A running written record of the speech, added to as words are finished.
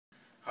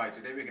Hi,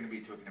 today we're going to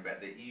be talking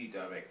about the EU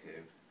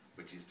Directive,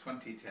 which is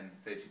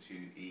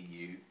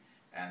 2010/32/EU,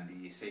 and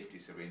the safety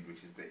syringe,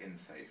 which is the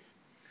InSafe.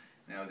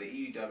 Now, the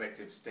EU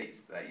Directive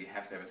states that you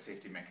have to have a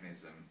safety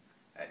mechanism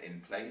in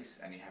place,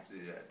 and you have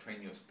to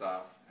train your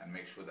staff and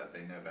make sure that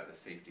they know about the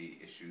safety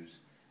issues,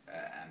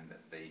 and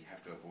they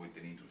have to avoid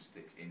the needle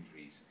stick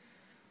injuries.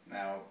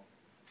 Now,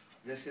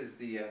 this is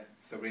the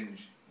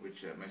syringe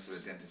which most of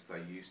the dentists are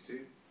used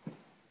to,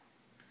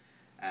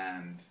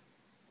 and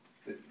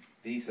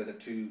these are the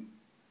two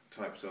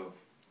types of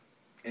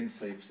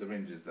InSafe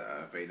syringes that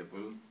are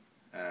available.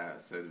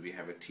 So we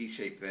have a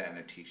T-shape there and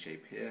a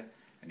T-shape here,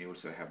 and you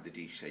also have the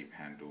D-shape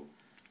handle.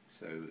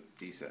 So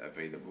these are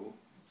available.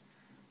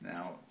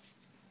 Now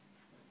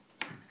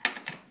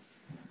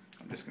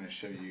I'm just going to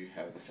show you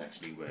how this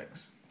actually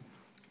works.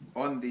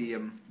 On the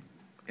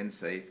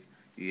InSafe,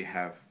 you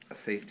have a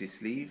safety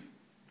sleeve,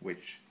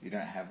 which you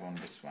don't have on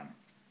this one.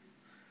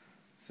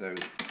 So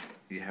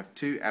you have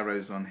two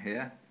arrows on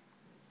here,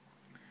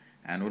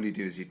 and all you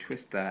do is you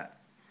twist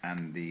that,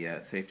 and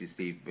the safety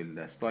sleeve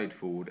will slide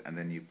forward, and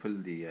then you pull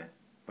the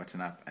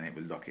button up and it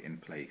will lock it in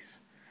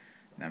place.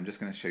 Now I'm just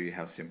going to show you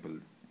how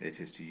simple it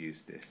is to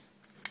use this.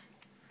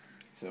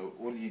 So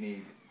all you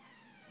need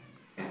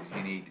is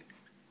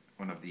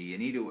one of the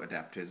needle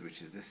adapters,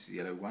 which is this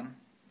yellow one,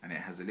 and it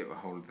has a little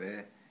hole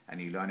there,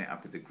 and you line it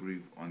up with the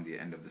groove on the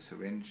end of the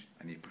syringe,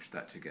 and you push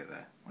that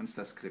together. Once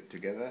that's clipped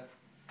together,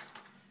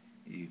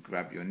 you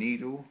grab your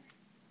needle.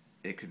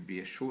 It could be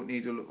a short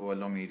needle or a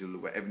long needle,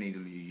 whatever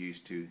needle you use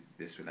to,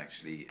 this will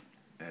actually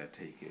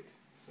take it.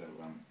 So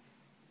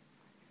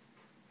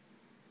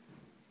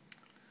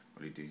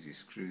what you do is you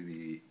screw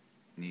the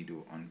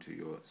needle onto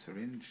your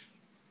syringe.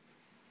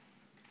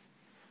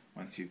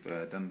 Once you've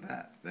done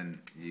that,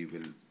 then you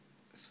will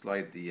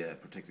slide the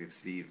protective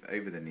sleeve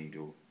over the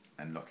needle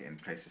and lock it in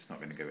place. It's not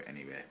going to go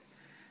anywhere.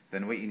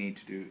 Then what you need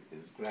to do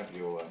is grab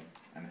your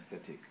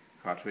anesthetic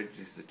cartridge.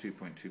 This is a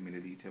 2.2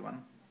 milliliter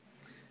one.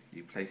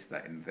 You place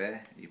that in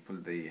there, you pull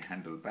the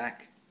handle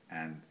back,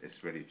 and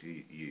it's ready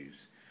to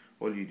use.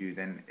 All you do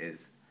then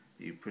is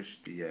you push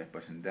the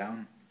button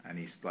down, and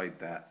you slide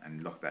that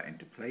and lock that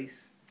into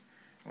place.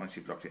 Once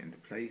you've locked it into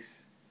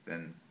place,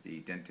 then the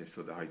dentist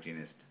or the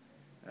hygienist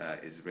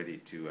is ready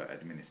to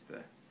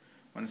administer.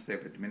 Once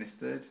they've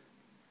administered,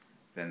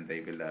 then they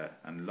will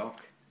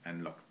unlock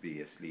and lock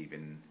the sleeve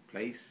in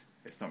place.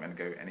 It's not going to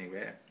go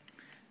anywhere.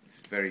 It's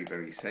very,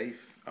 very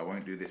safe. I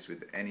won't do this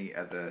with any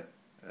other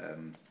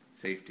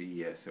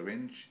safety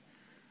syringe,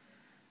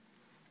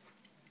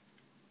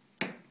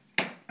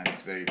 and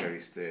it's very,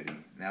 very sturdy.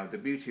 Now the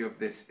beauty of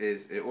this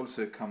is it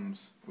also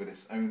comes with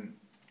its own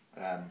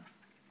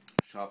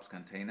sharps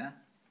container,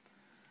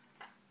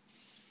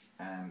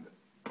 and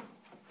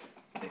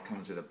it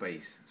comes with a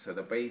base. So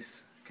the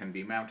base can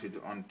be mounted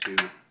onto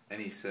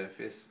any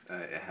surface.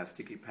 It has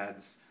sticky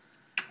pads,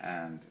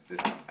 and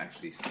this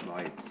actually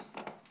slides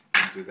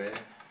into there,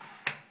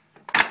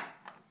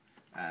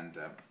 and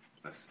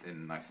that's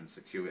in nice and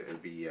secure. It'll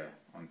be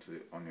on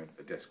your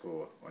desk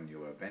or on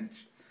your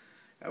bench.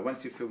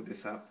 Once you fill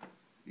this up,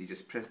 you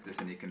just press this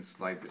and you can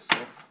slide this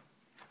off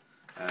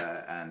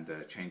and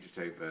change it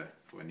over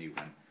for a new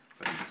one.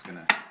 But I'm just going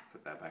to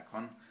put that back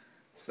on.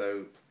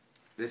 So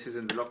this is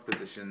in the lock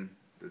position.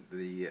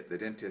 The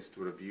dentist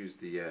would have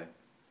used the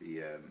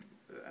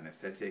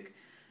anesthetic,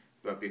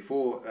 but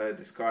before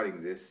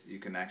discarding this, you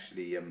can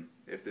actually,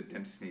 if the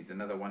dentist needs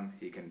another one,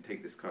 he can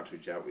take this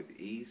cartridge out with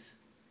ease.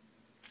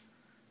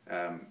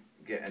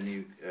 Get a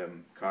new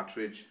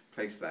cartridge,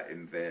 place that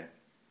in there,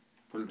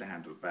 pull the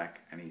handle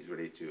back, and he's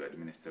ready to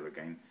administer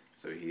again.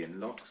 So he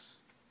locks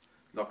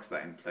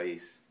that in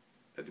place,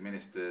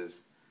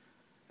 administers,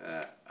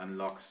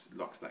 unlocks,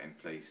 locks that in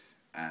place,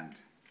 and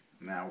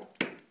now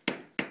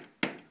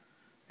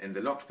in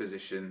the locked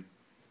position,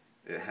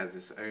 it has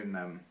its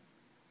own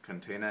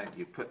container.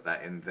 You put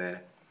that in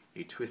there,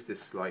 you twist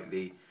this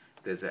slightly,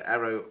 there's an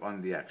arrow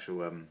on the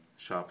actual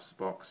sharps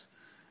box,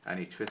 and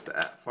you twist it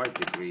at 5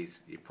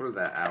 degrees, you pull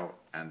that out,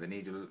 and the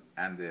needle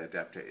and the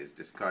adapter is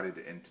discarded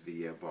into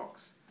the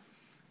box.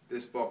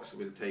 This box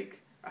will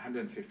take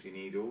 150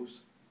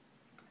 needles,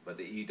 but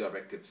the EU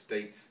Directive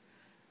states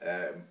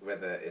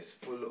whether it's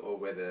full or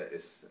whether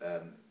it's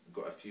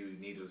got a few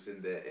needles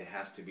in there, it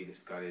has to be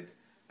discarded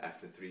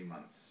after 3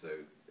 months. So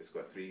it's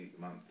got a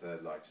 3-month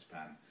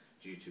lifespan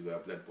due to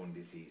bloodborne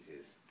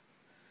diseases.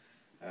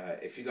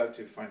 If you'd like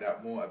to find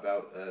out more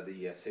about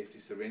the safety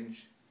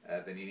syringe,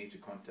 then you need to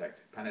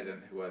contact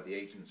Panadent, who are the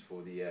agents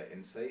for the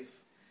InSafe,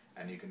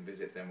 and you can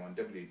visit them on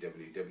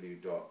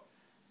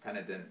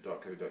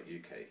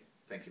www.panadent.co.uk.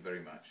 Thank you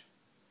very much.